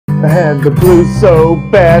I had the blues so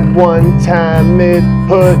bad one time it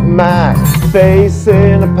put my face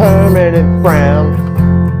in a permanent frown.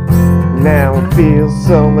 Now it feels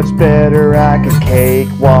so much better, I could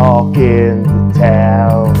cakewalk into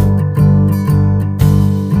town.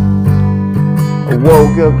 I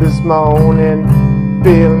woke up this morning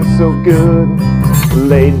feeling so good,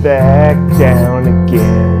 laid back down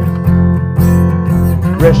again.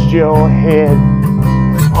 Rest your head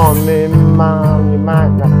on me, Mom, you might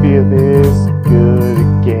not feel this good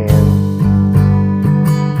again.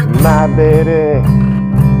 My baby,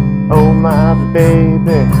 oh my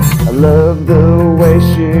baby, I love the way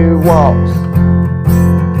she walks.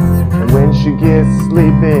 And when she gets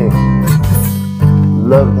sleepy,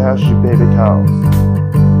 love how she baby talks.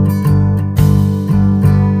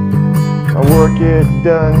 My work it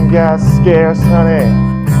done got scarce, honey.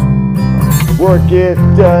 Work it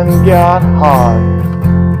done got hard.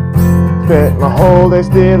 Spent my whole day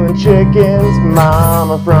stealing chickens,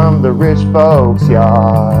 mama, from the rich folks'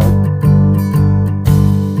 yard.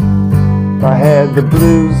 I had the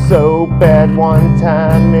blues so bad one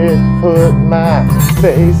time it put my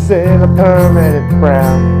face in a permanent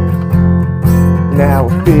frown. Now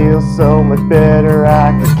it feels so much better,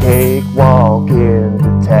 I could cakewalk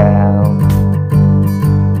into town.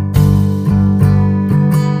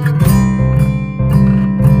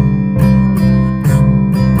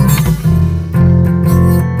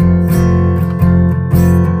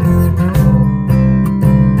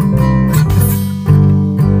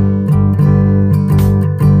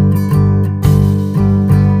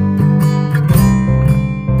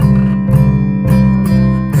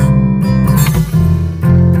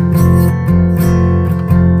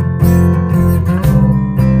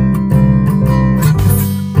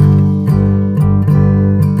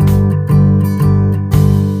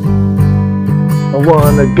 I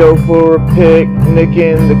wanna go for a picnic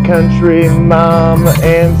in the country, mama,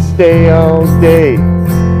 and stay all day.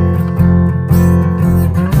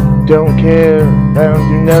 Don't care, I don't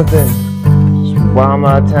do nothing, just while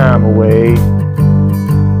my time away.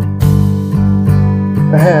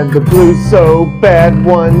 I had the blues so bad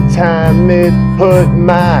one time it put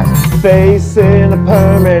my face in a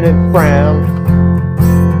permanent frown.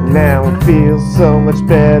 Now it feels so much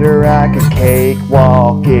better, I could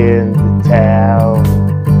cakewalk into town.